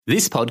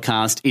This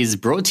podcast is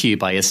brought to you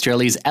by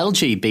Australia's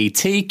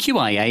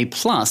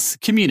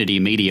LGBTQIA+ community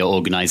media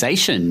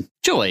organisation,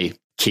 Joy.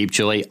 Keep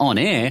Joy on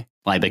air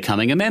by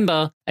becoming a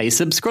member, a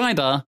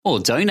subscriber, or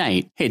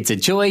donate. Head to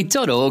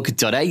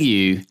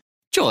joy.org.au.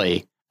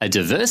 Joy, a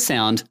diverse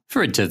sound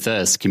for a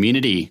diverse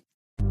community.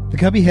 The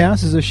Cubby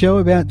House is a show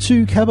about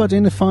two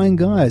cub-identifying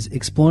guys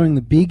exploring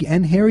the big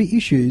and hairy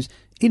issues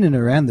in and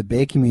around the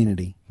bear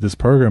community. This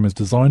program is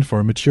designed for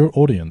a mature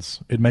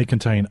audience. It may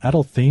contain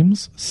adult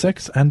themes,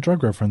 sex and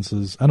drug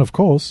references, and of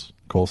course,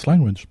 coarse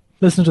language.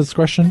 Listener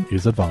discretion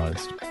is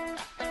advised.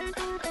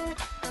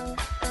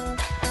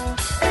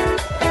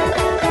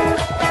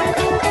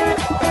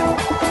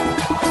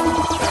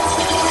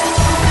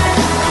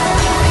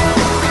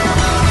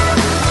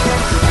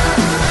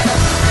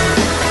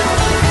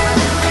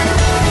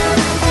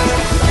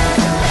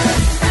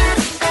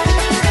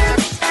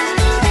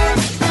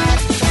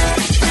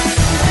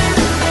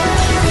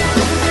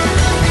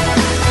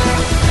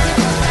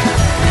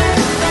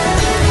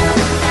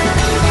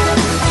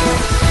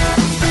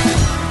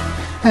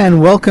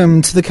 And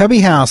welcome to the Cubby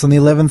House on the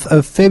 11th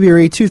of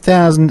February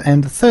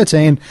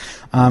 2013.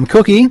 I'm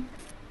Cookie.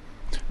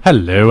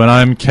 Hello, and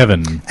I'm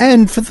Kevin.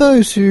 And for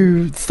those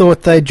who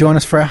thought they'd join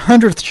us for our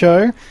 100th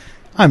show,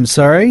 I'm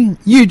sorry,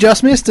 you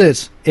just missed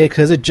it,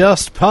 because it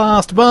just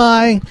passed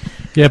by.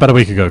 Yeah, about a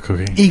week ago,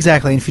 Cookie.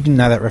 Exactly, and if you didn't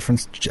know that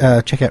reference,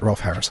 check out Rolf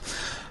Harris.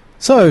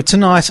 So,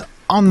 tonight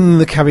on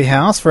the Cubby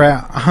House for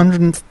our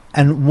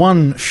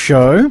 101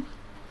 show,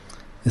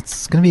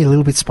 it's going to be a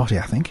little bit spotty,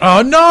 I think.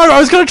 Oh, no! I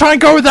was going to try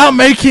and go without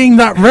making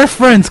that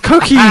reference,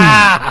 Cookie!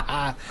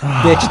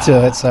 Get you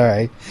to it,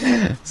 sorry.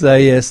 So,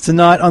 yes,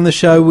 tonight on the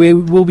show we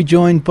will be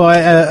joined by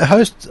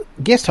a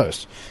guest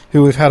host,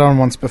 who we've had on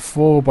once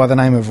before by the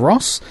name of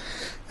Ross,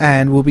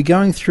 and we'll be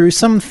going through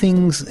some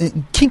things,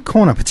 Kink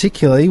Corner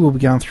particularly, we'll be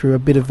going through a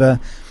bit of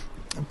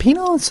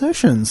penile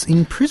insertions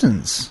in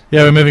prisons.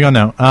 Yeah, we're moving on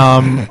now.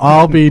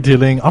 I'll be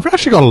dealing... I've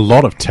actually got a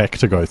lot of tech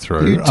to go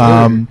through. You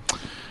do.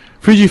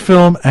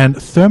 Fujifilm and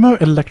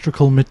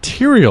thermoelectrical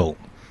material.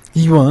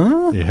 You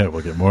are? Yeah,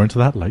 we'll get more into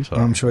that later.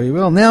 I'm sure you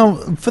will. Now,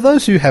 for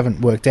those who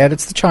haven't worked out,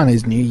 it's the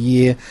Chinese New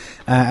Year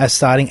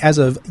starting as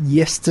of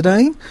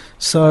yesterday.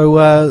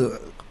 So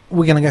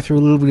we're going to go through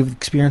a little bit of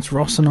experience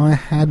Ross and I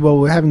had while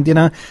we were having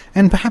dinner,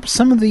 and perhaps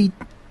some of the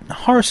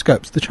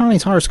horoscopes, the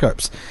Chinese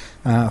horoscopes,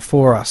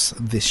 for us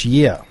this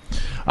year.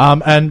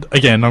 And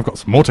again, I've got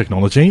some more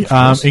technology,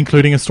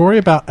 including a story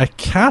about a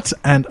cat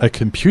and a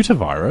computer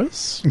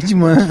virus.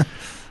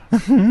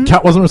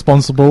 Cat wasn't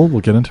responsible.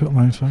 We'll get into it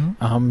later.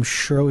 I'm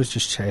sure it was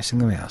just chasing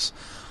the mouse.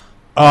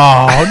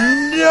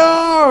 Oh,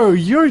 no!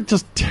 You're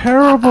just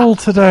terrible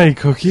today,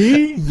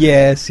 Cookie.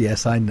 Yes,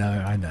 I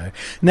know.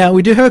 Now,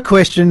 we do have a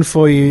question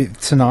for you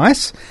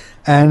tonight,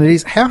 and it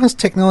is, how has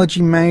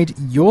technology made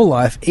your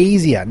life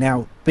easier?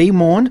 Now, be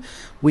warned,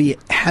 we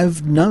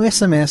have no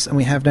SMS and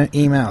we have no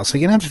email, so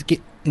you're going to have to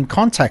get in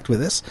contact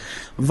with us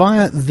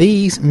via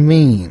these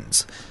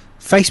means.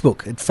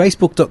 Facebook at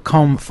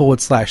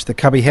facebook.com/The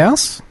Cubby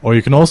House. Or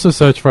you can also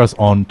search for us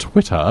on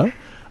Twitter.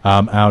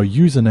 Our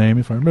username,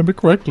 if I remember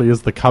correctly,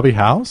 is The Cubby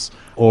House.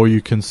 Or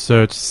you can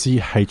search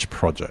CH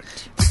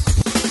Project.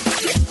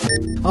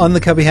 On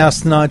The Cubby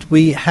House tonight,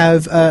 we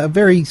have a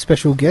very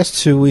special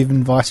guest who we've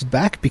invited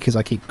back because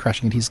I keep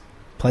crashing at his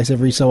place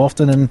every so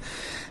often, and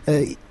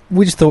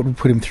we just thought we'd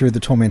put him through the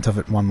torment of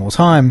it one more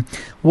time.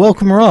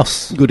 Welcome,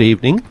 Ross. Good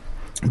evening.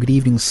 Good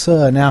evening,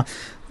 sir. Now,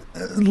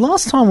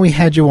 last time we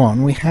had you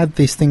on, we had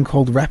this thing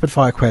called Rapid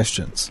Fire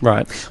Questions.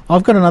 Right.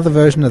 I've got another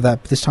version of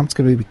that, but this time it's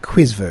going to be a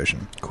quiz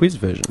version. Quiz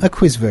version? A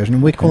quiz version.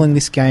 And we're calling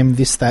this game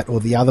This, That, or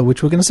the Other,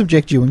 which we're going to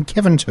subject you and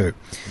Kevin to.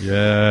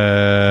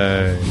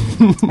 Yay.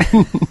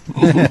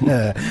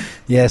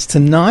 Yes,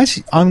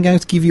 tonight I'm going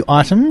to give you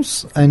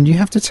items, and you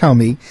have to tell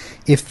me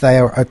if they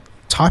are a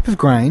type of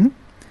grain,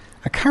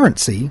 a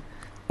currency,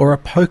 or a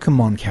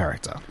Pokemon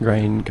character.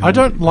 Grain. I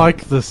don't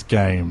like this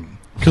game.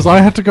 Because I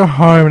had to go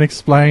home and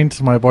explain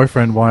to my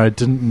boyfriend why I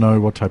didn't know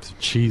what types of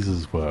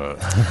cheeses were.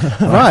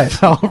 Right. I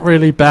felt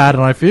really bad,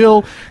 and I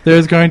feel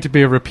there's going to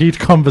be a repeat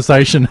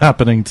conversation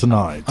happening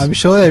tonight. I'm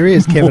sure there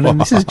is, Kevin, and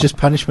this is just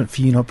punishment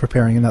for you not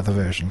preparing another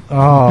version.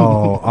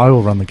 Oh, I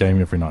will run the game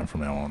every night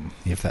from now on.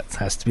 If that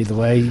has to be the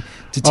way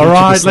to teach All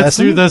right, this let's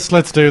lesson.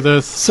 Let's do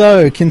this.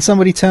 So, can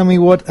somebody tell me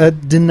what a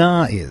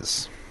dinar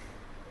is?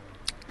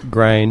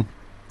 Grain.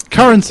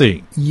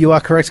 Currency. You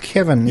are correct,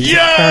 Kevin. It's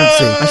Yes!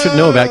 currency. I should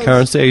know about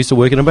currency. I used to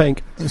work in a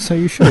bank. So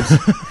you should.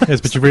 Yes,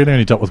 but you really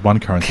only dealt with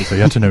one currency, so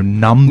you had to know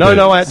numbers.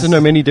 No, I had to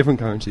know many different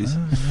currencies.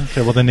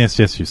 Okay, well then yes,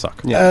 you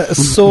suck. Yeah. A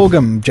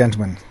sorghum,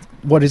 gentlemen.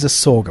 What is a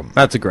sorghum?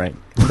 That's a grain.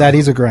 That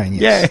is a grain,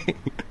 yes. Yay!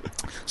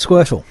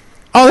 Squirtle.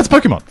 Oh, that's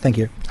Pokemon. Thank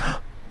you.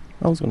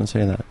 I was going to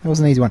say that. That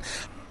was an easy one.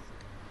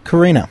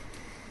 Karina.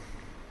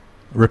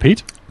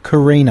 Repeat.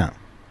 Karina.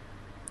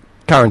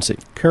 Currency.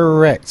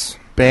 Correct.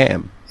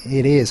 Bam.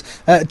 It is.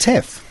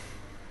 Tef.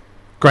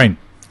 Grain.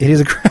 It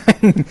is a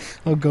grain.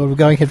 Oh, God, we're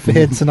going head for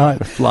head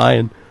tonight.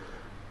 Flying.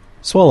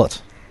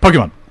 Swallet.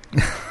 Pokemon.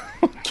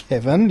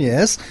 Kevin,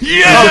 yes.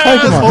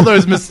 Yes! All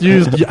those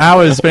misused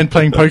hours spent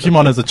playing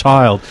Pokemon as a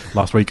child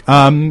last week.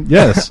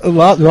 Yes.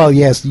 Well,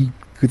 yes.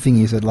 Good thing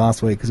you said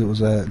last week because it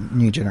was a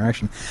new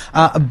generation.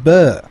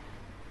 Burr.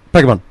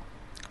 Pokemon.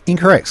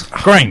 Incorrect.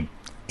 Grain.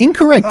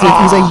 Incorrect. It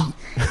is a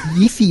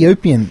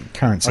Ethiopian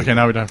currency. Okay,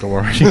 now we don't have to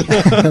worry.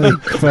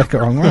 Both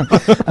got wrong.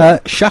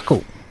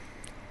 Shuckle.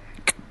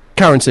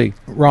 Currency.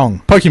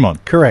 Wrong.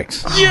 Pokemon.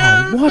 Correct.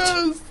 Yes!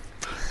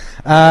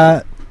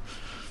 What?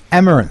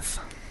 Amaranth.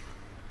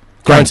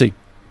 Currency.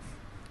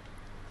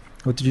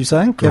 What did you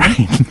say, Kevin?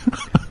 Grain.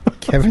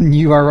 Kevin,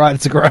 you are right.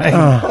 It's a grain.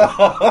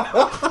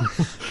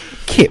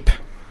 Kip.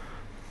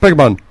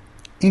 Pokemon.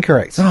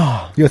 Incorrect.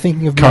 You're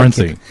thinking of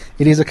Currency. Kip.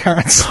 It is a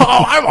currency.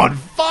 Oh, I'm on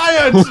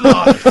fire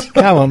tonight!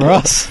 Come on,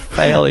 Ross.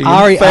 Failing.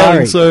 Ari.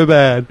 Failing so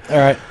bad. All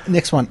right,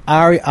 next one.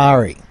 Ari.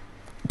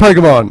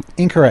 Pokemon.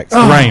 Incorrect.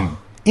 Grain.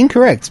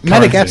 Incorrect. Currency.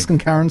 Madagascan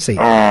currency.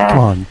 Come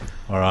on.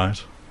 All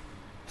right.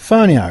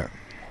 Phonio.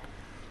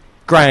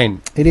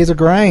 Grain. It is a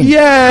grain.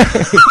 Yeah!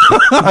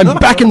 I'm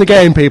back in the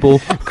game, people.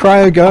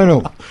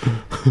 Cryogonal.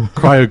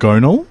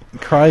 Cryogonal.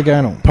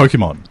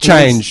 Pokemon.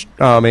 Change.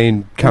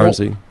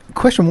 Currency.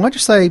 Question, why'd you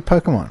say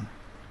Pokemon?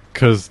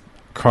 Because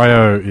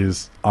cryo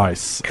is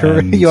ice.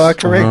 and You are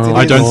correct. Oh. It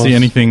I is. don't see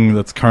anything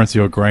that's currency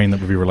or grain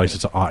that would be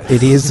related to ice.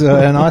 It is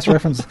a nice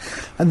reference.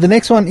 And the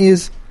next one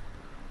is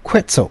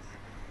Quetzal.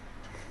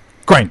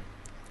 Grain.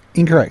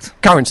 Incorrect.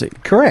 Currency.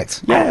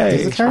 Correct. Yay.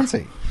 It's a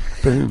currency.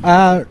 Boom.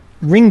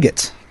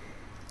 Ringgit.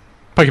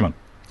 Pokemon.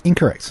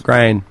 Incorrect.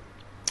 Grain.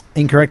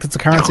 Incorrect. It's a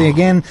currency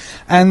again.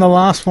 And the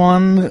last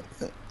one,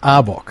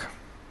 Arbok.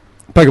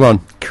 Pokemon.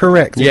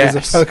 Correct. Yes.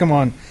 It is a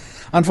Pokemon.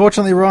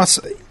 Unfortunately, Ross,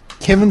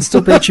 Kevin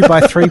still beat you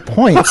by 3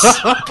 points.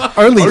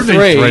 Only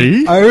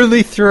Three?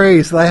 Only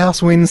 3. So the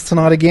house wins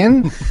tonight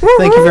again.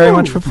 Thank you very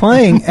much for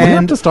playing. We have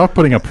And to start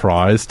putting a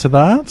prize to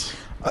that.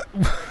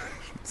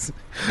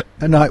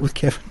 a night with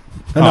Kevin.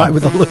 A night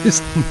with a lose.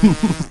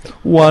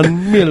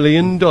 $1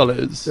 million.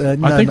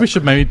 I think we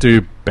should maybe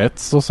do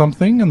bets or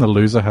something, and the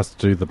loser has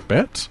to do the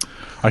bet.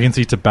 I can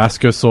see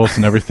Tabasco sauce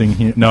and everything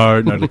here. No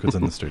liquids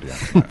in the studio.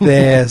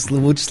 Yes,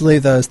 we'll just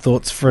leave those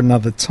thoughts for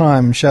another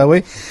time, shall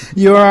we?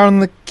 You are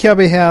on the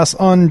Cubby House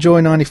on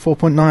Joy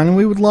 94.9, and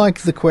we would like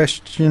the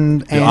question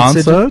The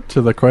answered. answer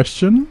to the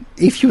question?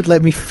 If you would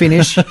let me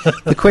finish,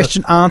 the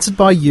question answered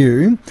by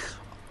you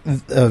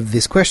of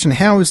this question: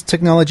 how has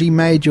technology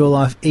made your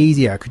life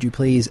easier? Could you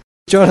please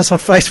join us on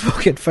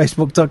Facebook at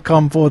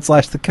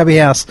facebook.com/The Cubby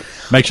House.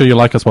 Make sure you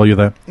like us while you're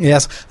there.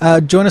 Yes.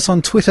 Join us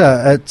on Twitter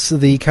at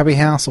The Cubby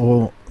House,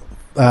 or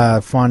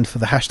find for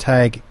the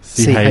hashtag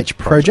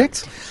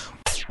CHProject.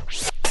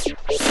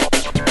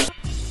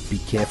 Be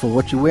careful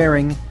what you're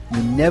wearing.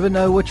 You never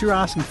know what you're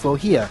asking for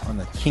here on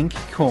the Kink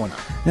Corner.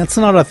 Now,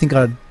 tonight I think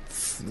I'd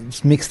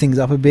mix things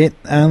up a bit,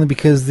 only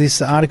because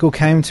this article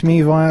came to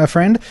me via a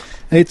friend.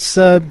 It's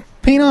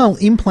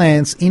penile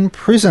implants in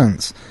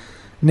prisons.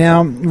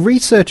 Now,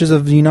 researchers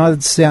of the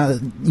University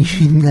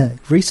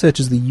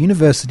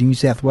of New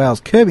South Wales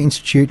Kirby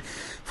Institute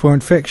for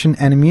Infection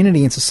and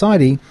Immunity in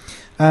Society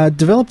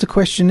developed a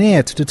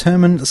questionnaire to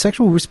determine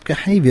sexual risk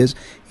behaviours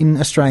in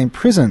Australian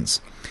prisons.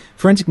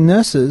 Forensic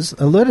nurses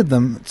alerted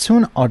them to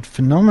an odd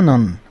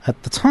phenomenon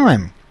at the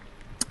time.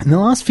 In the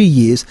last few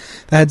years,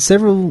 they had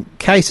several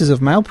cases of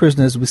male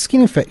prisoners with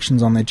skin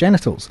infections on their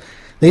genitals.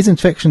 These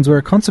infections were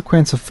a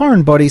consequence of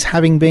foreign bodies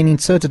having been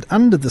inserted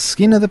under the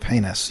skin of the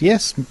penis.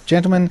 Yes,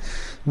 gentlemen,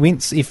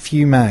 wince if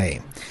you may.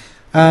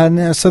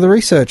 So the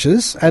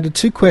researchers added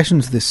 2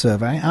 questions to this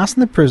survey, asking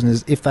the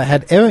prisoners if they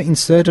had ever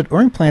inserted or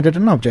implanted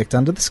an object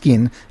under the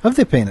skin of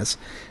their penis,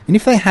 and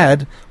if they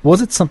had,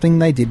 was it something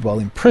they did while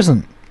in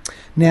prison?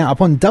 Now,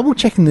 upon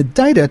double-checking the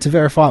data to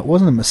verify it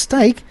wasn't a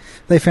mistake,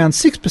 they found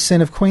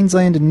 6% of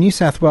Queensland and New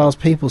South Wales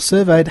people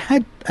surveyed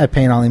had a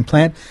penile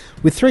implant,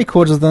 with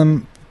 3/4 of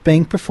them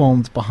being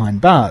performed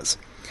behind bars.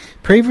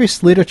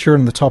 Previous literature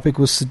on the topic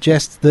would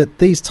suggest that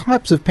these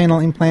types of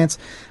penile implants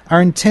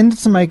are intended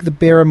to make the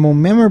bearer more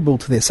memorable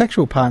to their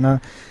sexual partner,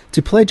 to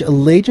pledge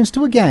allegiance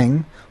to a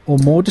gang, or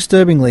more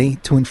disturbingly,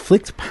 to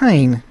inflict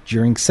pain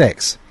during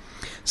sex.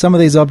 Some of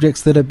these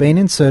objects that have been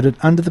inserted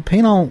under the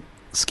penile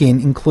skin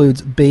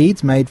includes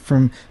beads made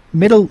from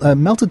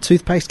melted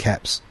toothpaste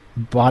caps,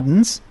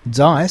 buttons,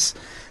 dice,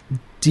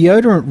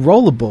 deodorant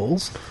roller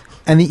balls,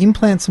 and the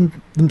implants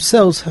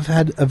themselves have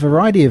had a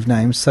variety of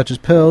names such as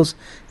pearls,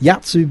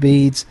 yatsu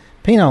beads,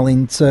 penile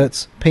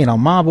inserts, penile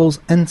marbles,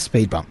 and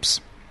speed bumps.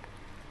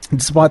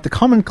 Despite the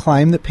common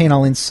claim that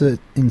penile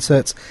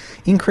inserts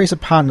increase a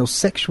partner's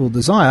sexual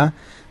desire,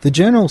 the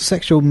journal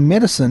Sexual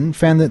Medicine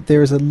found that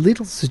there is a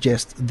little to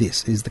suggest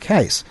this is the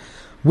case.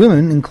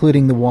 Women,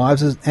 including the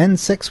wives and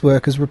sex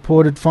workers,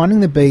 reported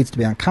finding the beads to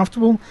be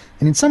uncomfortable,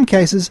 and in some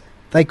cases,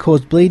 they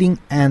caused bleeding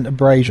and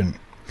abrasion.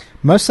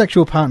 Most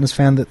sexual partners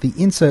found that the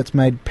inserts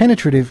made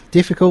penetrative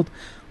difficult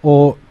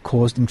or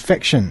caused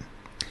infection.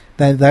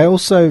 They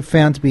also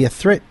found to be a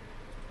threat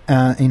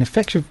in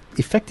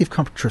effective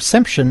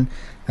contraception,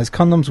 as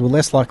condoms were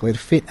less likely to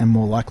fit and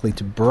more likely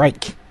to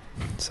break.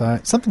 So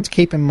something to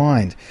keep in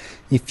mind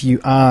if you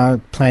are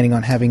planning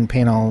on having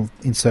penile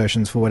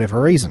insertions for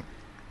whatever reason.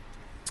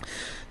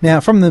 Now,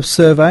 from the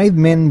survey,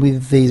 men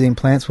with these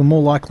implants were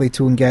more likely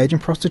to engage in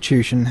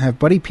prostitution, have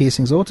body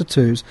piercings or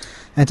tattoos,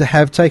 and to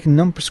have taken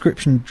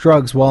non-prescription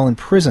drugs while in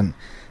prison.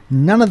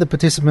 None of the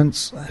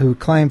participants who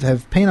claimed to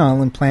have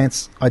penile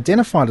implants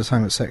identified as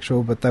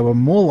homosexual, but they were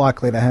more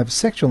likely to have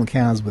sexual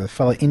encounters with a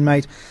fellow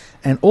inmate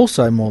and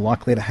also more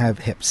likely to have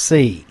Hep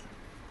C.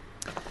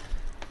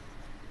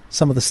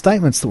 Some of the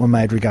statements that were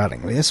made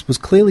regarding this was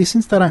clearly,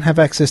 since they don't have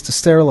access to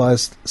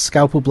sterilised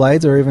scalpel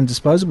blades or even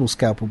disposable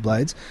scalpel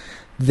blades,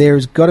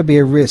 there's got to be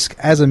a risk,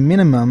 as a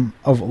minimum,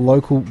 of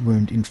local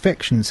wound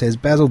infection, says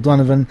Basil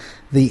Donovan,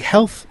 the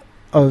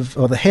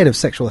head of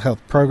sexual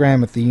health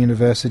program at the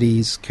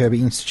university's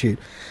Kirby Institute.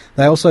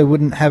 They also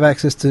wouldn't have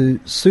access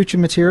to suture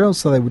materials,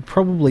 so they would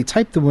probably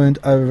tape the wound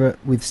over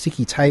with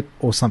sticky tape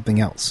or something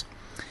else.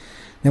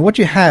 Now, what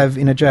you have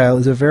in a jail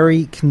is a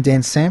very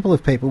condensed sample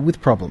of people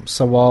with problems.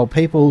 So while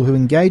people who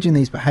engage in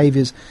these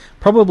behaviours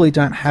probably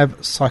don't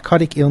have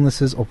psychotic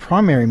illnesses or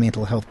primary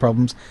mental health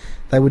problems,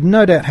 they would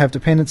no doubt have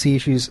dependency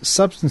issues,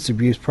 substance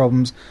abuse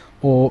problems,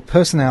 or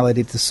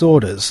personality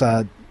disorders.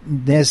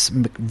 Nes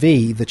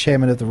McVie, the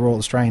chairman of the Royal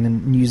Australian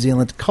and New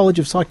Zealand College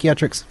of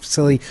Psychiatrics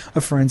Facility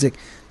of Forensic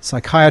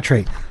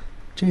Psychiatry.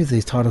 Geez,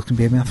 these titles can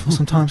be a mouthful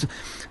sometimes.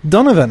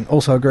 Donovan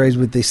also agrees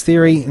with this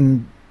theory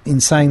in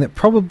saying that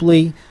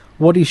probably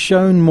what is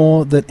shown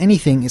more than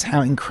anything is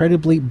how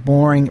incredibly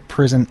boring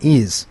prison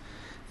is.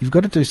 You've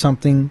got to do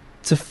something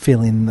to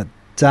fill in the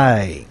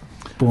day.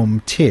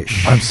 Boom,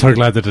 tish. I'm so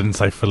glad they didn't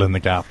say fill in the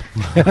gap.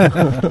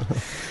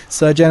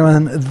 So,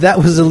 gentlemen, that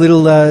was a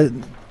little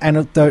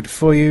anecdote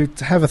for you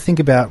to have a think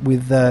about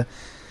with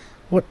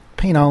what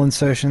penile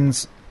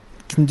insertions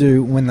can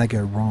do when they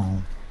go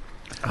wrong.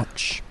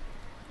 Ouch.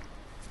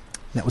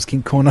 That was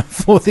King Corner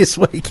for this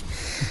week.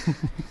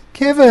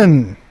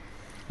 Kevin.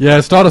 Yeah,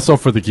 start us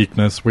off with the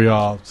geekness. We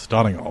are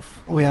starting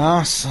off. We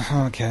are?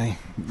 Okay.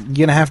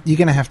 You're gonna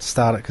have to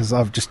start it because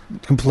I've just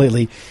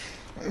completely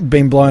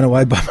been blown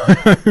away by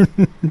my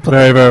own.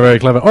 Very, very, very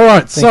clever. All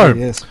right, Thank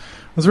you, yes. I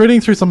was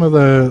reading through some of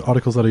the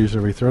articles that I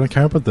usually read through, and I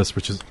came up with this,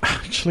 which is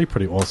actually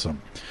pretty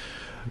awesome.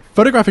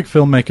 Photographic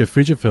filmmaker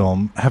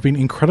Fujifilm have been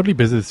incredibly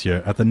busy this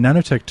year at the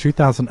Nanotech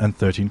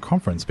 2013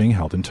 conference being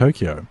held in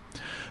Tokyo.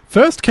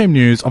 First came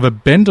news of a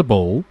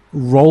bendable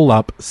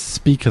roll-up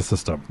speaker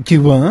system.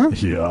 You were?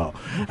 Yeah.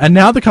 And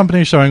now the company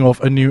is showing off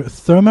a new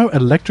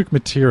thermoelectric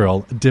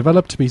material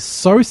developed to be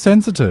so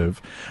sensitive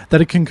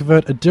that it can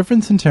convert a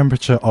difference in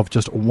temperature of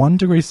just 1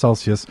 degree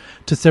Celsius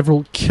to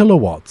several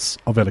kilowatts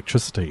of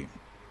electricity.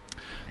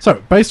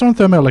 So, based on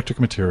thermoelectric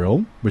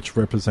material, which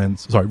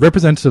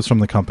representatives from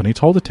the company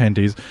told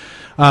attendees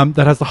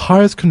that has the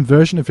highest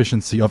conversion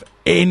efficiency of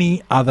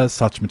any other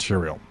such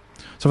material.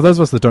 So for those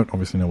of us that don't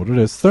obviously know what it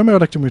is,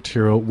 thermoelectric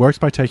material works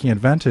by taking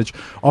advantage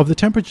of the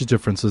temperature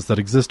differences that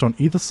exist on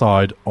either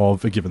side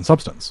of a given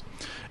substance.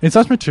 In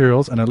such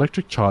materials, an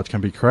electric charge can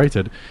be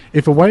created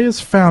if a way is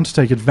found to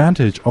take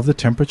advantage of the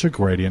temperature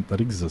gradient that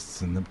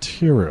exists in the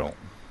material.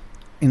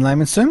 In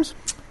layman's terms?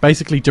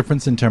 Basically,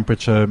 difference in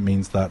temperature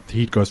means that the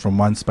heat goes from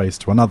one space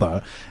to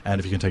another, and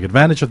if you can take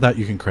advantage of that,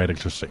 you can create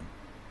electricity.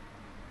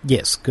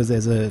 Yes, because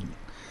there's an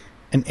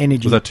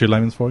energy... Was that too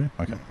layman's for you?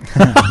 Okay.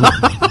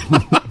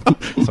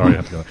 Sorry, I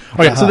had to go.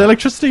 Okay, so the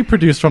electricity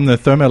produced from the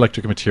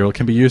thermoelectric material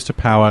can be used to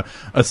power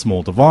a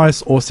small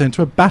device or sent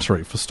to a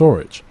battery for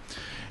storage.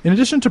 In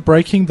addition to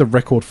breaking the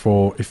record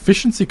for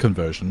efficiency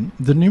conversion,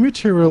 the new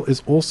material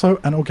is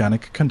also an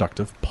organic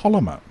conductive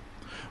polymer.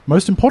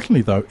 Most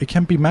importantly, though, it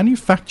can be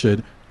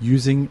manufactured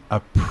using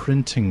a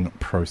printing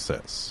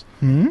process,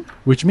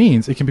 which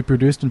means it can be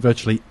produced in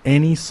virtually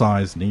any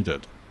size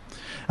needed.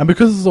 And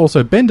because it's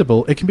also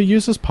bendable, it can be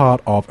used as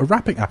part of a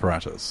wrapping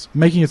apparatus,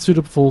 making it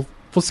suitable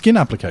for skin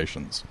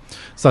applications,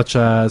 such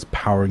as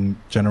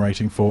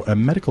generating for a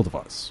medical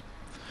device.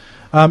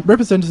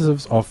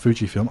 Representatives of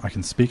Fujifilm, I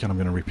can speak and I'm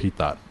going to repeat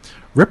that.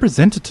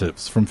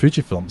 Representatives from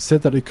Fujifilm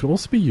said that it could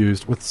also be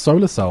used with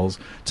solar cells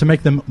to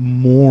make them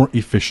more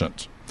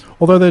efficient.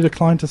 Although they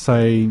declined to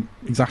say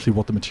exactly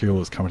what the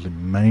material is currently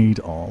made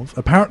of,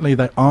 apparently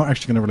they are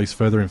actually going to release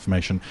further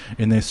information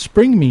in their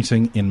spring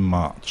meeting in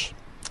March.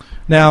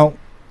 Now,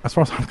 as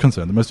far as I'm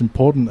concerned, the most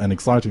important and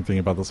exciting thing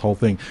about this whole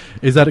thing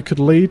is that it could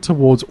lead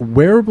towards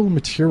wearable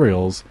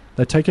materials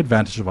that take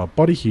advantage of our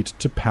body heat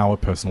to power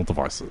personal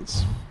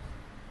devices.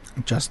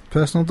 Just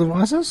personal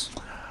devices?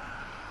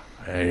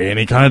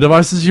 Any kind of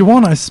devices you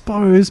want, I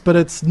suppose, but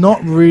it's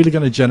not really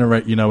going to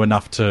generate,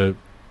 enough to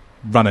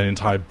run an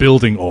entire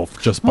building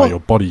off just by your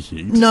body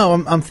heat.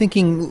 No, I'm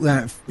thinking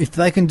that if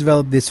they can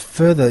develop this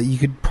further, you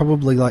could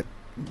probably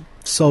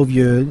solve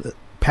your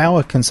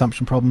power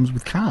consumption problems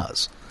with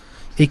cars.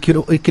 It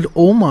could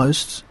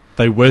almost...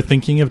 They were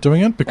thinking of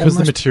doing it because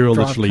the material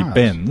drive literally cars.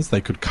 bends.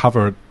 They could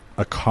cover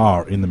a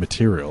car in the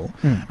material,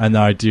 and the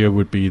idea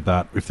would be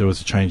that if there was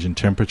a change in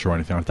temperature or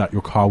anything like that,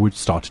 your car would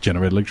start to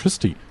generate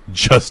electricity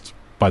just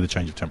by the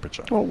change of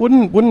temperature. Well,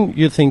 wouldn't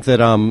you think that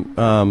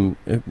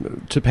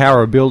to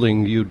power a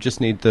building, you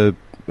just need the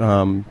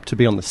to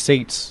be on the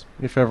seats.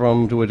 If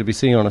everyone were to be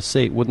sitting on a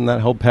seat, wouldn't that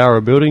help power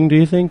a building, do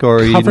you think?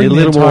 Or you need a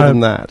little more than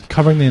that?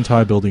 Covering the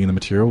entire building in the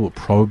material will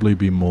probably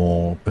be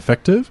more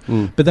effective.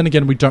 But then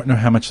again, we don't know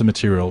how much the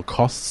material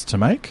costs to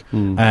make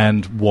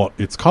and what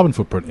its carbon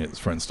footprint is,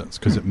 for instance,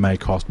 because it may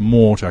cost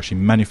more to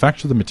actually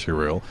manufacture the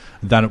material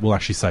than it will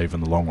actually save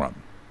in the long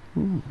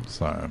run.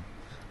 So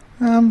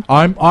I'm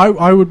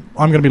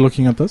going to be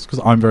looking at this because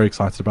I'm very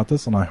excited about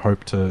this, and I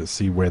hope to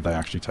see where they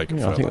actually take it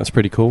further. I think that's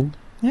pretty cool.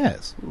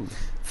 Yes.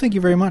 Thank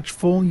you very much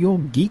for your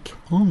Geek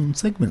On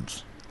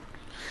segment.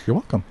 You're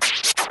welcome.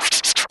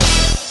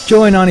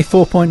 Joy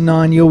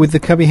 94.9, you're with the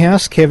Cubby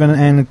House. Kevin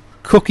and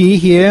Cookie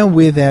here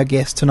with our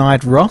guest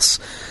tonight, Ross.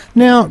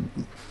 Now,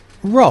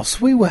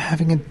 Ross, we were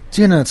having a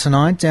dinner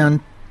tonight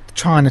down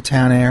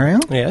Chinatown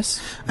area.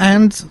 Yes.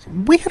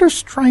 And we had a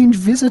strange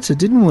visitor,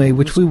 didn't we,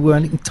 which we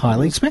weren't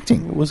entirely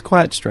expecting. It was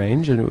quite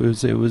strange, and it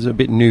was a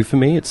bit new for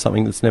me. It's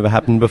something that's never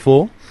happened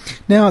before.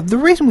 Now, the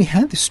reason we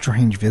had this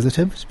strange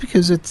visitor was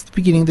because it's the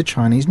beginning of the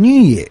Chinese New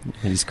Year.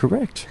 That is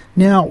correct.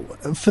 Now,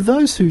 for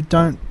those who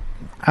don't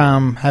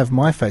have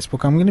my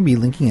Facebook, I'm going to be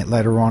linking it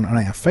later on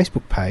our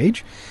Facebook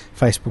page,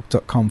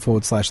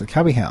 facebook.com/The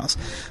Cubby House.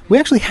 We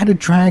actually had a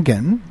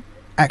dragon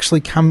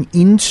actually come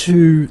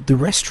into the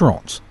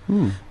restaurant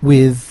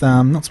with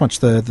not so much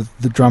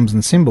the drums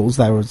and cymbals.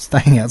 They were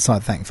staying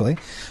outside, thankfully,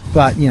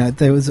 but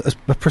there was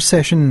a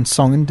procession,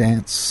 song and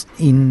dance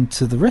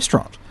into the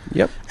restaurant.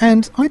 Yep.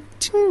 And I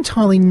didn't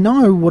entirely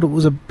know what it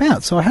was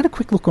about, so I had a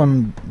quick look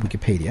on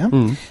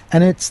Wikipedia,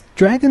 and it's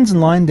dragons and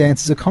lion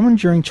dances are common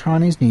during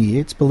Chinese New Year.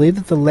 It's believed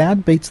that the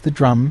loud beats of the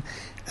drum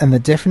and the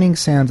deafening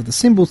sounds of the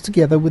cymbals,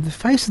 together with the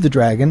face of the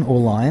dragon or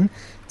lion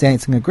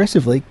dancing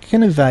aggressively,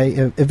 can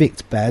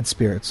evict bad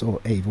spirits or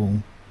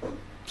evil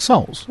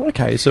souls.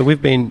 Okay, so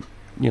we've been,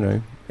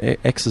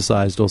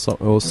 exorcised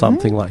or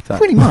something like that.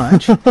 Pretty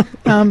much.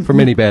 From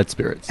any bad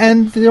spirits.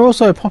 And they're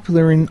also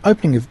popular in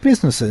opening of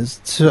businesses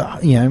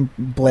to,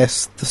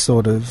 bless the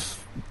sort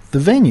of the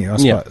venue, I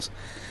suppose.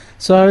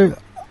 So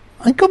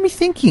it got me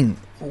thinking.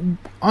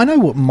 I know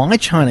what my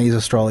Chinese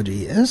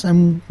astrology is,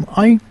 and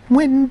I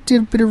went and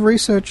did a bit of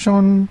research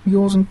on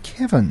yours and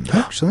Kevin,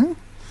 actually.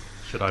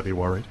 Should I be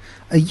worried?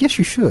 Yes,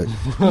 you should.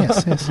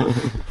 Yes.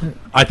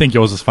 I think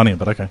yours is funnier,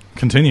 but okay.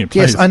 Continue,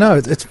 please. Yes, I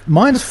know.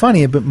 Mine is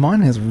funnier, but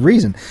mine has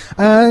reason.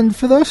 And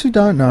for those who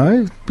don't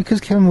know, because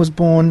Kevin was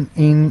born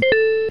in...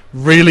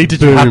 Really?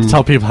 Did you have to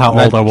tell people how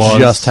old I was?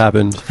 Just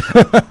happened.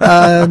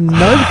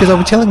 No, because I'll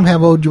be telling them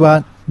how old you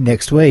are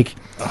next week.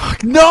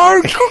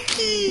 No,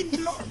 Cookie!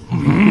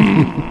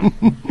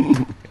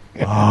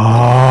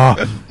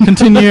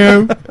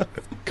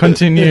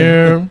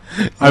 Continue.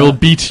 I will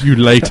beat you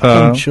later.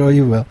 I'm sure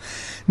you will.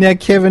 Now,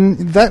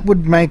 Kevin, that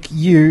would make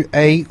you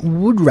a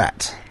wood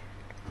rat.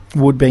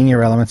 Wood being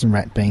your element and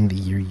rat being the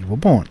year you were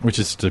born. Which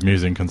is just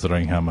amusing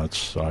considering how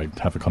much I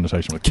have a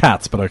connotation with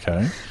cats, but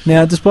okay.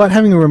 Now, despite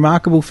having a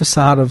remarkable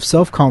facade of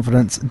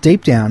self-confidence,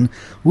 deep down,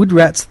 wood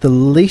rats are the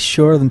least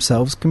sure of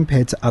themselves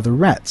compared to other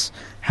rats.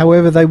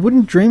 However, they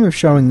wouldn't dream of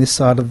showing this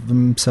side of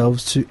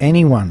themselves to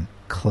anyone,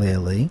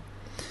 clearly.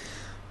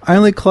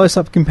 Only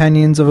close-up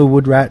companions of a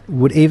wood rat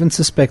would even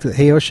suspect that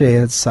he or she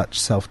has such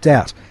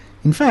self-doubt.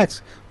 In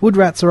fact, wood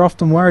rats are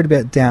often worried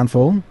about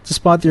downfall,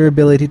 despite their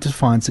ability to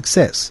find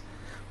success.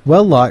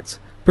 Well-liked,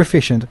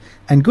 proficient,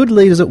 and good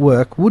leaders at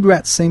work, wood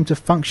rats seem to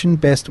function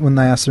best when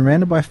they are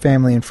surrounded by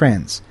family and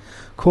friends.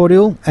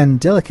 Cordial and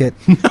delicate...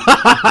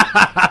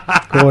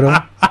 Cordial.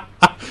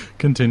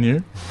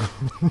 Continue.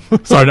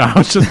 Sorry, no, I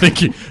was just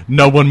thinking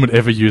no one would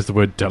ever use the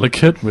word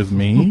delicate with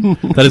me.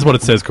 That is what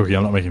it says, Cookie.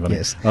 I'm not making fun.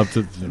 Yes.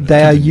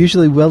 They are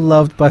usually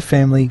well-loved by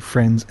family,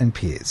 friends, and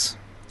peers.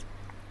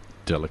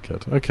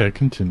 Delicate. Okay,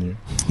 continue.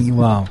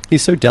 Wow.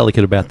 He's so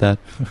delicate about that.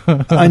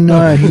 I know.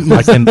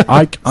 I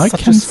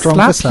can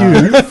slap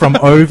you from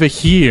over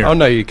here. Oh,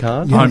 no, you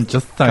can't. I'm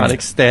just saying. Can't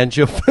extend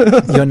your...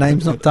 Your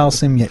name's not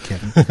Dalsim yet,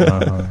 Kevin.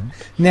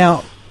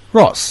 Now,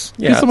 Ross.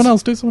 Yeah, do someone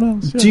else.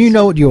 Yes. Do you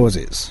know what yours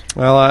is?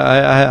 Well,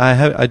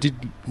 I did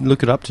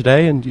look it up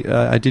today, and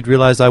I did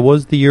realise I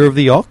was the year of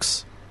the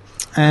ox.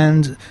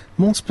 And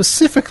more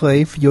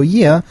specifically, for your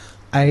year,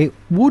 a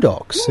wood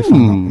ox, if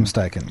I'm not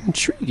mistaken.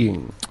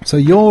 Intriguing. So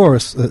you're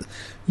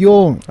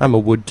I'm a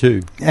wood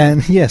too.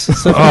 And yes.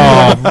 So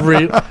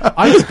really?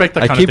 I expect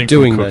that kind I of keep thing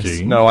doing from this.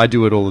 Cookie. No, I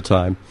do it all the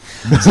time.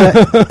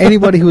 So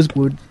anybody who is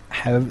wood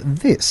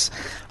have this.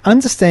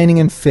 Understanding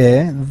and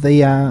fair,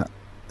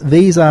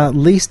 these are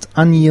least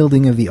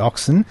unyielding of the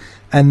oxen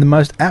and the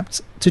most apt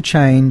to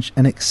change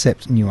and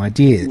accept new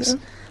ideas. Yeah.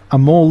 A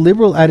more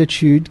liberal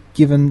attitude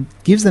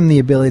gives them the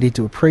ability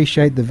to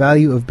appreciate the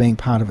value of being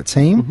part of a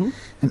team,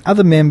 and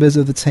other members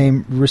of the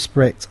team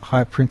respect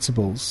high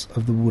principles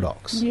of the wood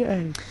ox.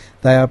 Yay.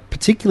 They are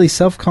particularly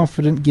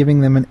self-confident,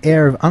 giving them an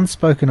air of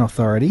unspoken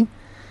authority.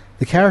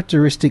 The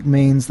characteristic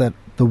means that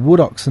the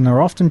wood oxen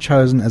are often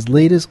chosen as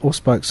leaders or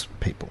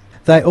spokespeople.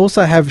 They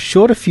also have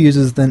shorter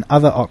fuses than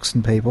other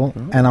oxen people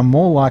and are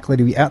more likely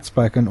to be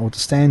outspoken or to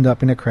stand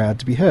up in a crowd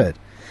to be heard.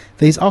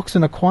 These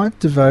oxen are quite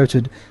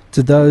devoted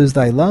to those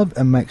they love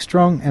and make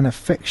strong and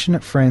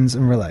affectionate friends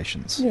and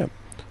relations. Yeah.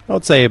 I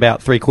would say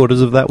about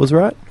 3/4 of that was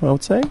right, I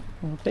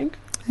think.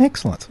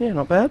 Excellent. Yeah,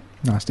 not bad.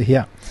 Nice to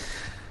hear.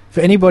 For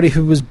anybody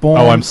who was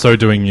born... Oh, I'm so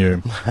doing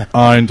you.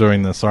 I'm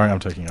doing this. Sorry, I'm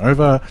taking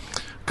over.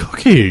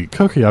 Cookie,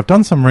 I've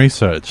done some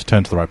research.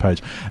 Turn to the right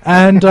page.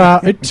 And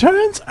it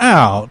turns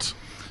out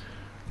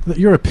that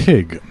you're a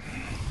pig.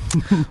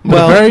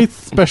 Well, a very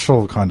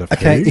special kind of pig.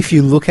 Okay, if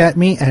you look at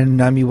me and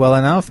know me well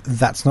enough,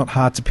 that's not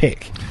hard to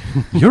pick.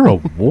 You're a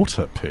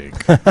water pig.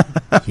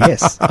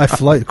 Yes, I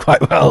float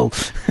quite well.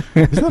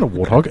 Isn't that a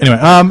warthog? Anyway,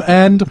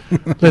 and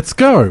let's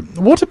go.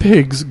 Water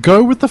pigs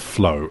go with the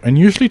flow and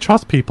usually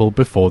trust people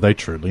before they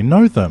truly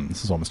know them.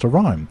 This is almost a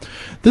rhyme.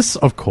 This,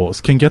 of course,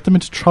 can get them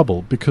into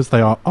trouble because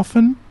they are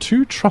often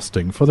too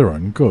trusting for their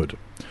own good.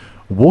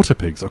 Water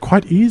pigs are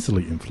quite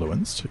easily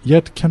influenced,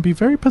 yet can be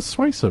very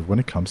persuasive when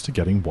it comes to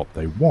getting what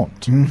they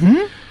want.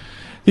 Mm-hmm.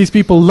 These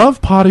people love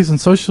parties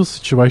and social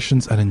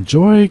situations and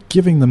enjoy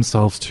giving of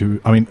themselves to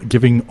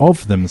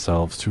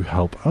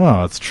help.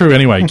 Oh, it's true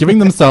anyway. Giving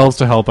themselves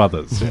to help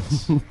others.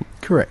 Yes.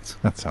 Correct.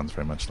 That sounds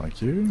very much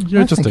like you.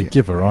 You're just a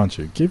giver, aren't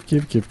you? Give.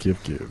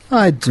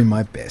 I do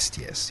my best,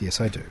 yes.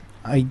 Yes, I do.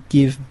 I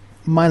give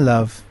my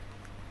love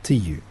to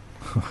you.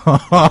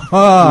 At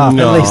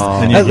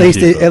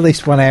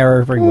least 1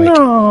 hour every week.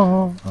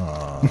 No.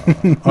 All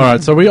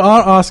right, so we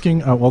are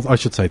asking. Well, I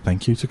should say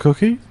thank you to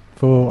Cookie.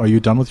 Are you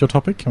done with your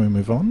topic? Can we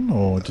move on,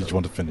 or did you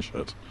want to finish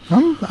it?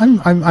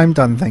 I'm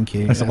done. Thank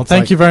you. Well,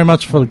 thank you very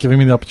much for giving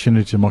me the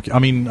opportunity to mock you. I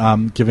mean,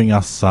 giving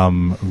us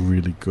some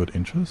really good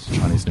interest.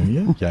 Chinese New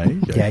Year,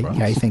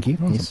 yay! Thank you.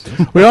 Awesome. Yes.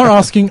 We are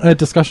asking a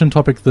discussion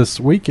topic this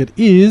week. It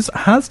is: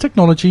 has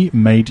technology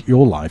made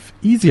your life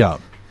easier?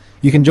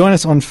 You can join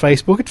us on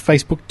Facebook at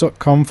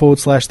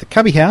facebook.com/The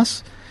Cubby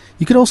House.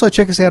 You can also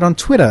check us out on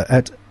Twitter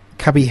at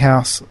Cubby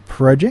House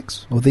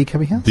Projects, or The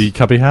Cubby House. The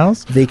Cubby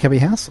House. The Cubby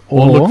House.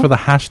 Or look for the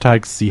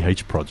hashtag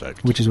CH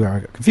Project. Which is where I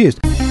got confused.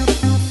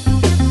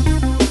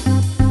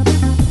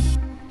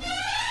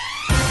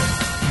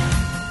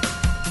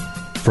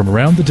 From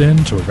around the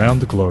den to around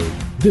the globe,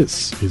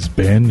 this is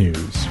Bear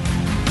News.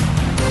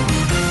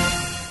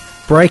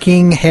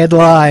 Breaking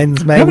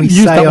headlines, may we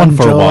say, that on one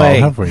for Joy. a while,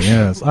 have we?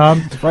 Yes.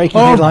 Breaking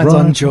headlines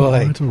on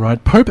Joy. All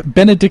right. Pope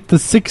Benedict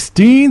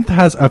XVI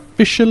has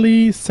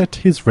officially set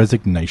his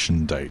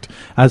resignation date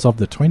as of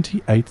the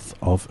 28th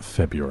of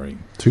February,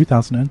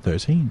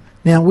 2013.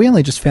 Now, we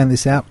only just found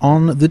this out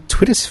on the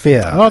Twitter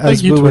sphere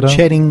as we were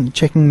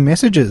checking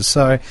messages.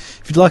 So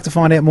if you'd like to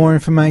find out more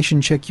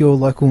information, check your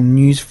local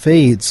news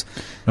feeds.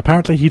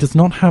 Apparently, he does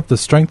not have the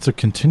strength to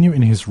continue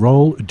in his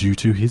role due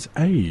to his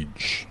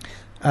age.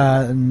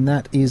 And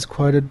that is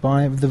quoted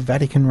by the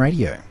Vatican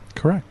Radio.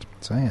 Correct.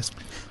 So, yes.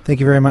 Thank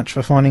you very much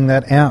for finding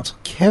that out,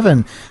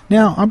 Kevin.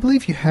 Now, I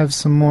believe you have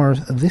some more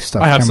of this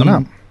stuff coming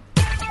up.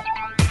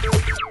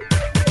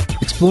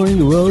 Exploring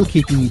the world,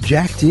 keeping you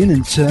jacked in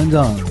and turned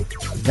on.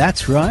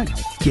 That's right.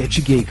 Get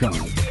your geek on.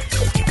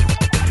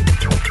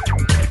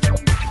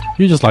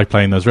 You just like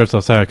playing those riffs.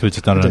 I'll say I could have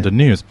just done it under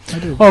news. I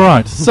do. All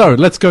right, so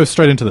let's go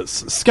straight into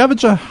this.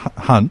 Scavenger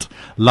hunt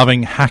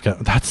loving hacker.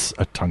 That's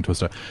a tongue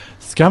twister.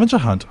 Scavenger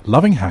hunt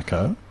loving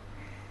hacker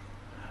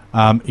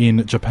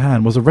in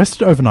Japan was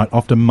arrested overnight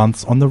after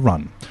months on the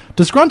run.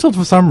 Disgruntled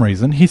for some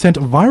reason, he sent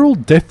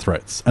viral death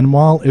threats, and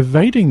while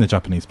evading the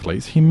Japanese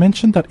police, he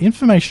mentioned that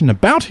information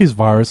about his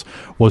virus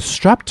was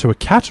strapped to a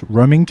cat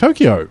roaming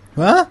Tokyo.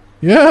 Huh?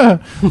 Yeah.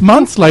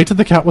 Months later,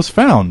 the cat was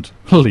found,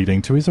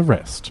 leading to his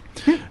arrest.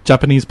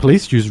 Japanese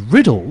police used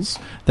riddles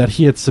that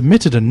he had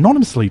submitted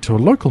anonymously to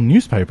a local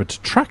newspaper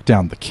to track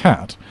down the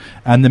cat,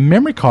 and the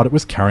memory card it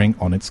was carrying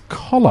on its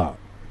collar.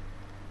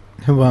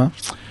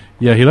 What?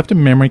 Yeah, he left a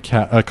memory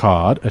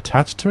card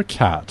attached to a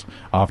cat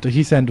after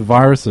he sent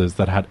viruses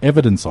that had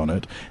evidence on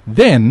it.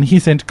 Then he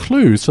sent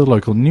clues to the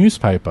local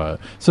newspaper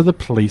so the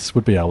police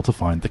would be able to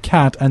find the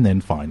cat and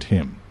then find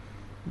him.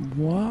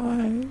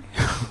 Why?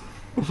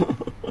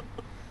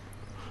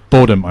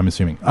 Boredom, I'm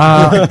assuming.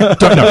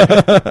 Don't know.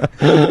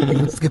 He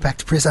wants to go back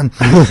to prison.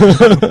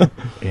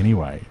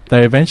 Anyway,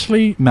 they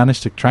eventually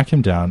managed to track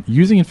him down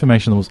using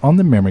information that was on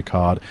the memory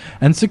card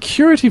and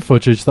security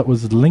footage that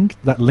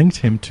linked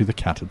him to the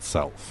cat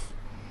itself.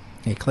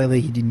 Yeah,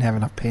 clearly he didn't have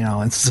enough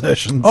penile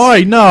insertions. Oh,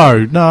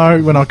 no,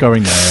 we're not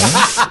going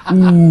there.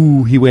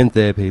 Ooh, he went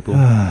there, people.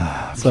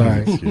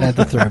 Sorry, had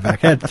to throw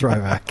back.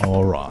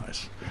 All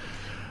right.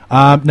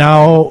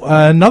 Now,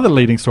 another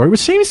leading story, which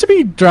seems to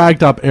be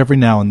dragged up every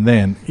now and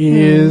then,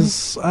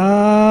 is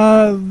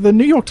the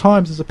New York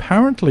Times has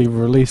apparently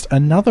released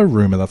another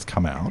rumor that's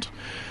come out,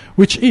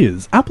 which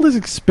is Apple is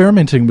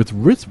experimenting with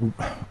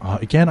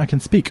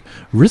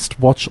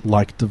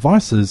wristwatch-like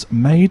devices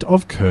made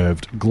of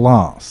curved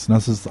glass. Now,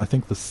 this is, I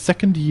think, the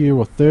second year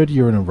or third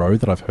year in a row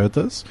that I've heard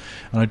this,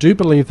 and I do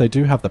believe they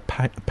do have the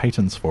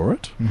patents for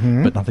it,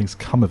 but nothing's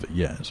come of it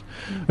yet.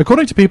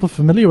 According to people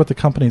familiar with the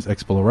company's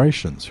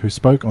explorations, who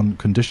spoke on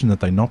condition that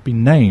they not be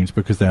named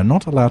because they are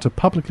not allowed to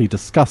publicly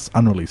discuss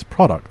unreleased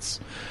products,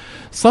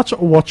 such a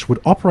watch would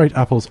operate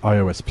Apple's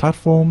iOS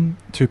platform,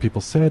 two people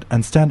said,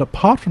 and stand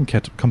apart from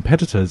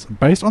competitors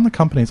based on the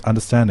company's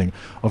understanding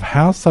of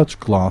how such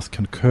glass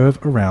can curve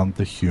around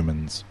the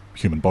human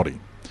body.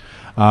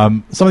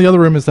 Some of the other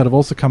rumours that have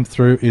also come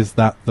through is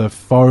that the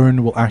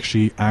phone will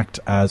actually act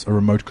as a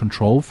remote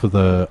control for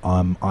the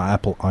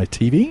Apple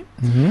iTV,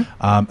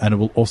 and it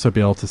will also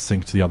be able to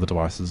sync to the other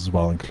devices as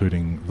well,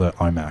 including the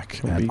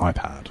iMac and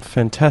iPad.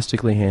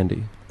 Fantastically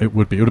handy. It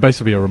would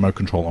basically be a remote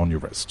control on your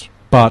wrist.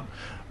 But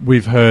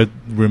we've heard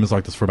rumours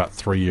like this for about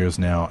 3 years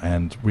now,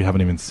 and we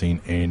haven't even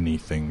seen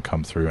anything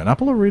come through. And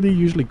Apple are really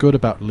usually good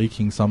about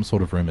leaking some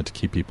sort of rumour to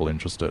keep people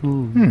interested.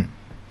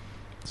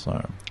 So,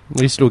 at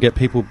least it'll get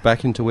people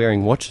back into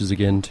wearing watches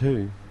again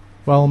too.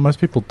 Well, most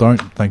people don't,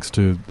 thanks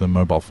to the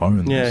mobile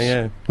phones.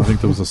 Yeah. I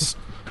think there was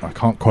I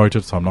can't quote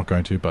it, so I'm not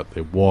going to, but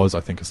there was,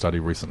 I think, a study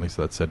recently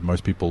that said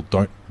most people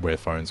don't wear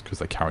phones because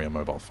they carry a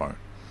mobile phone.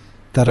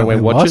 That don't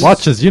wear watches?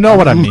 Watches, you know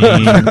what I mean.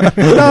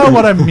 You know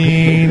what I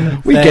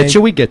mean. We get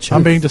you.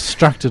 I'm being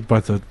distracted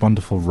by the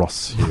wonderful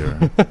Ross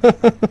here.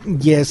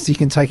 Yes, you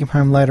can take him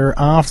home later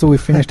after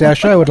we've finished our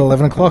show at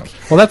 11 o'clock.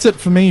 Well, that's it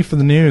for me for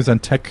the news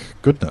and tech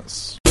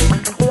goodness.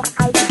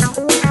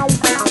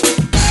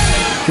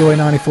 Joy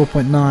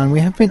 94.9, we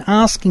have been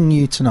asking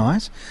you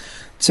tonight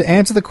to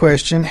answer the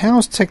question, how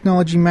has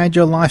technology made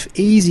your life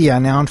easier?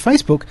 Now, on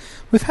Facebook,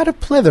 we've had a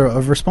plethora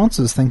of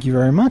responses. Thank you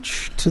very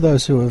much to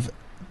those who have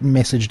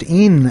messaged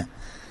in.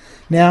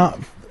 Now,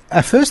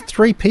 our first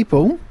three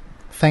people,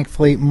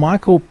 thankfully,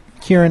 Michael,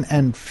 Kieran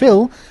and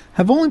Phil,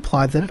 have all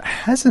implied that it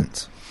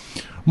hasn't.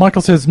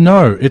 Michael says,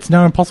 no, it's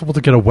now impossible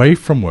to get away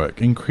from work.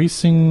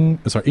 Increase in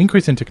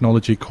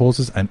technology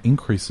causes and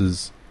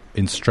increases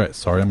in stress.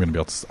 Sorry, I'm going to be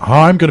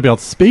able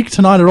to speak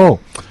tonight at all.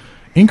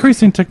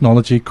 Increase in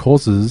technology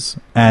causes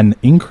an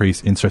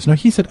increase in stress. No,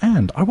 he said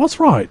and. I was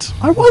right.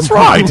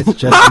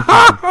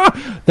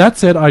 That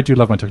said, I do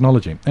love my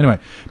technology. Anyway,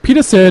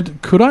 Peter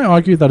said, could I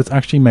argue that it's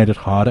actually made it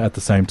harder at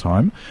the same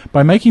time?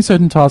 By making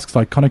certain tasks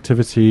like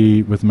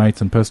connectivity with mates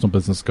and personal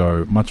business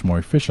go much more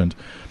efficient,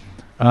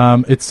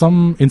 it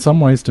in some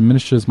ways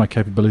diminishes my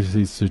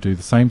capabilities to do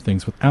the same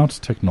things without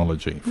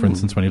technology. For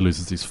instance, when he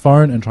loses his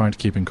phone and trying to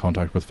keep in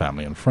contact with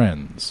family and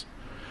friends.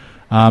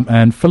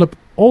 And Philip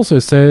also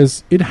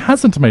says, it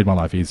hasn't made my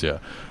life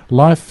easier.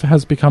 Life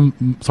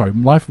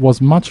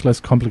was much less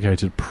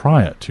complicated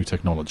prior to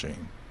technology.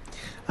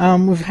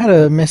 We've had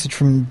a message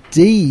from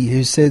Dee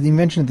who said the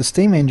invention of the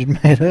steam engine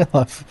made her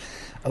life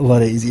a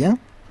lot easier.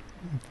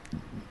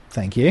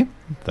 Thank you.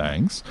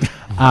 Thanks.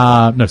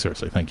 No,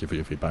 seriously, thank you for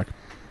your feedback.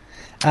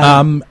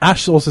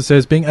 Ash also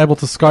says, being able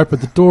to Skype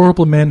with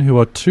adorable men who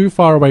are too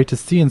far away to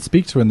see and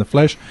speak to in the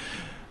flesh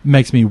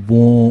makes me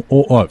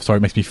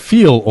makes me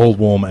feel all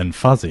warm and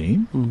fuzzy.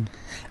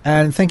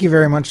 And thank you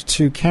very much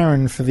to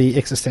Karen for the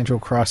existential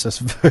crisis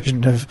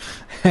version of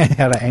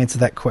how to answer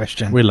that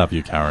question. We love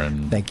you,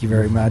 Karen. Thank you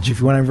very much. If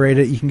you want to read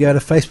it, you can go to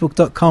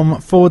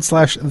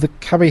facebook.com/The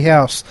Cubby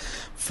House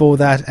for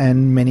that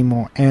and many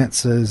more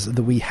answers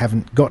that we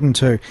haven't gotten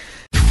to.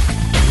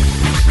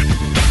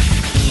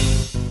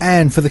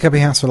 And for The Cubby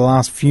House for the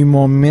last few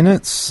more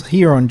minutes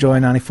here on Joy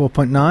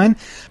 94.9,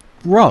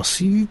 Ross,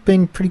 you've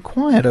been pretty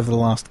quiet over the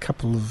last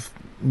couple of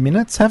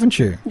minutes, haven't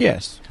you?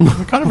 Yes. We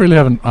kind of really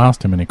haven't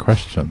asked him any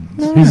questions.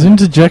 No. He's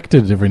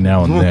interjected every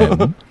now and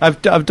then.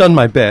 I've done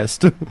my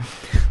best.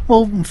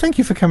 Well, thank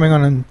you for coming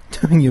on and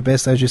doing your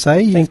best, as you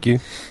say. Thank you.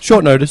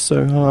 Short notice,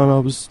 so I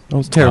was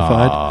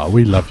terrified.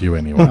 We love you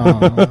anyway.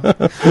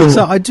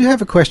 So I do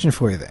have a question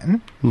for you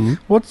then. Mm-hmm.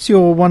 What's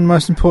your one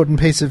most important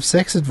piece of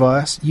sex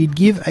advice you'd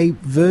give a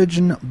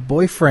virgin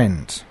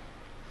boyfriend?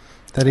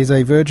 That is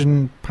a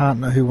virgin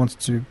partner who wants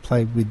to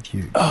play with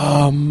you.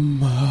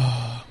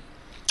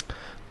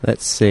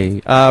 Let's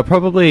see.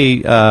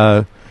 Probably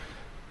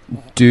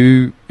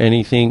do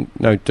anything.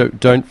 No,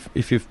 don't.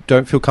 If you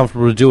don't feel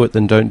comfortable to do it,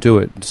 then don't do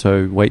it.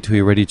 So wait till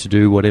you're ready to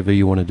do whatever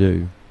you want to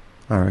do.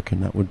 I reckon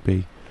that would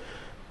be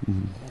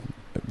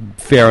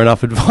fair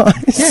enough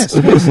advice. Yes.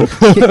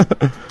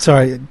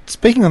 Sorry.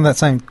 Speaking on that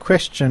same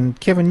question,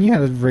 Kevin, you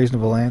had a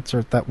reasonable answer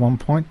at that one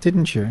point,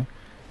 didn't you?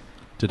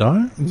 Did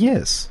I?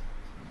 Yes.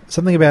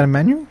 Something about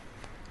Emmanuel?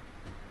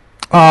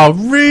 Oh,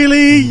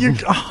 really?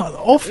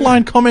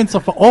 Offline comments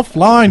are for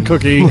offline,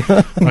 Cookie.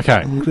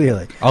 Okay.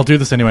 Clearly. I'll do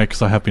this anyway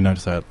because I have been known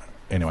to say it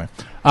anyway.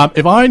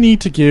 If I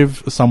need to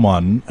give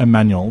someone a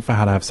manual for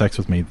how to have sex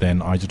with me,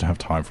 then I just don't have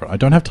time for it. I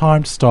don't have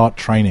time to start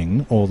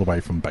training all the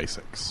way from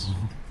basics.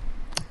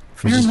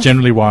 Which is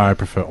generally why I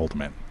prefer older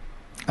men.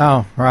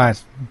 Oh,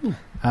 right.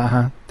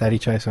 Daddy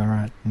chaser,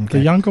 right. Okay.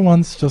 The younger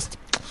ones just...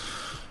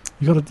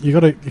 You got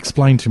to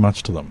explain too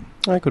much to them.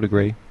 I could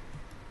agree.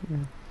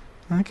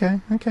 Okay.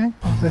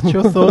 That's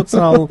your thoughts.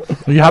 Are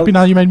you happy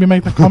now you made me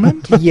make that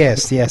comment?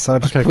 Yes. I'll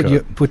just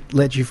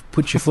let you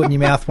put your foot in your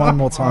mouth one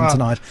more time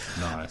tonight.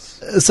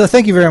 Nice. So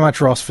thank you very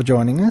much, Ross, for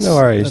joining us. No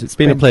worries. It's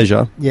been a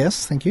pleasure.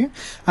 Yes, thank you.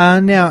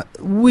 Now,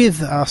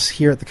 with us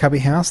here at the Cubby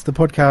House, the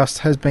podcast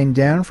has been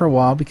down for a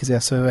while because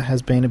our server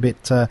has been a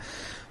bit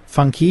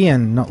funky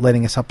and not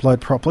letting us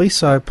upload properly,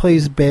 so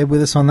please bear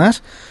with us on that.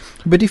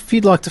 But if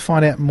you'd like to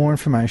find out more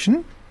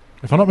information,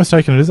 If I'm not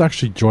mistaken, it is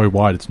actually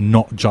Joy-wide. It's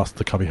not just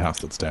the Cubby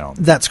House that's down.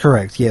 That's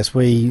correct. Yes,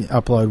 we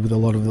upload with a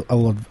lot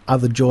of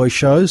other Joy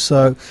shows.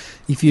 So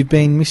if you've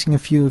been missing a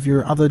few of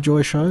your other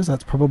Joy shows,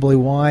 that's probably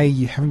why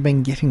you haven't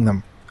been getting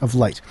them of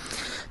late.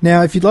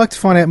 Now, if you'd like to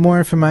find out more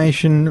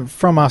information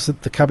from us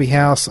at the Cubby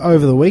House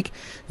over the week,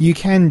 you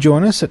can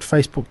join us at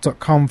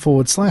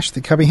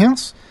facebook.com/the Cubby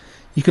House.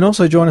 You can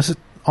also join us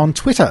on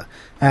Twitter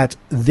at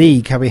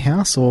the Cubby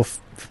House, or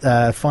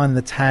find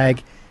the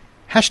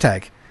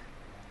hashtag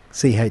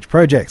CH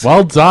Projects.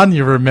 Well done,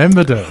 you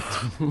remembered it.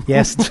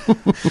 Yes,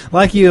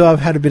 like you, I've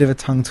had a bit of a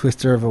tongue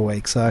twister of a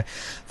week. So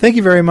thank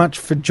you very much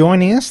for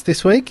joining us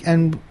this week.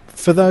 And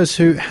for those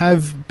who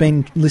have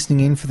been listening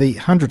in for the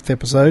 100th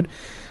episode,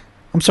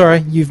 I'm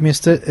sorry, you've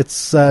missed it.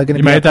 It's going to be...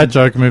 You made that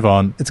joke, move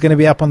on. It's going to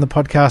be up on the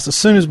podcast as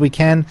soon as we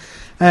can.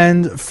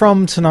 And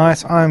from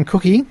tonight, I'm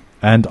Cookie.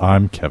 And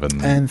I'm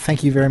Kevin. And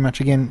thank you very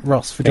much again,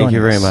 Ross, for joining us. Thank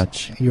you very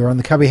much. You're on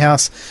the Cubby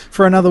House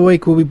for another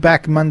week. We'll be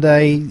back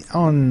Monday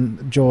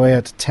on Joy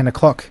at 10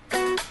 o'clock.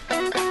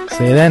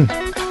 See you then.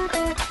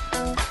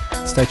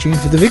 Stay tuned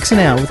for the Vixen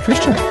Hour with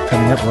Christian,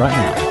 coming up right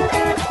now.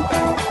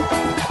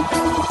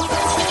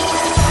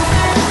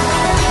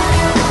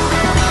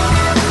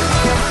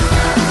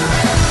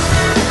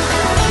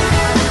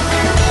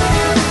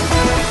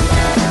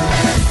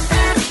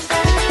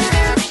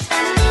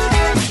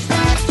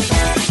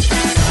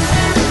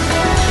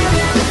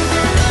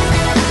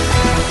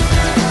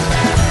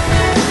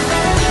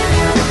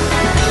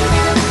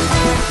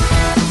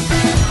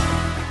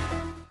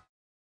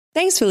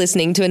 Thanks for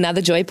listening to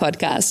another Joy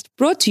podcast,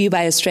 brought to you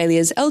by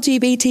Australia's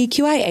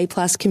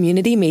LGBTQIA+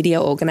 community media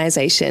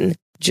organisation,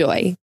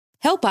 Joy.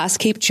 Help us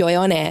keep Joy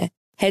on air.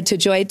 Head to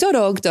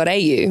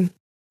joy.org.au.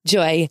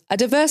 Joy, a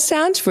diverse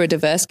sound for a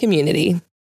diverse community.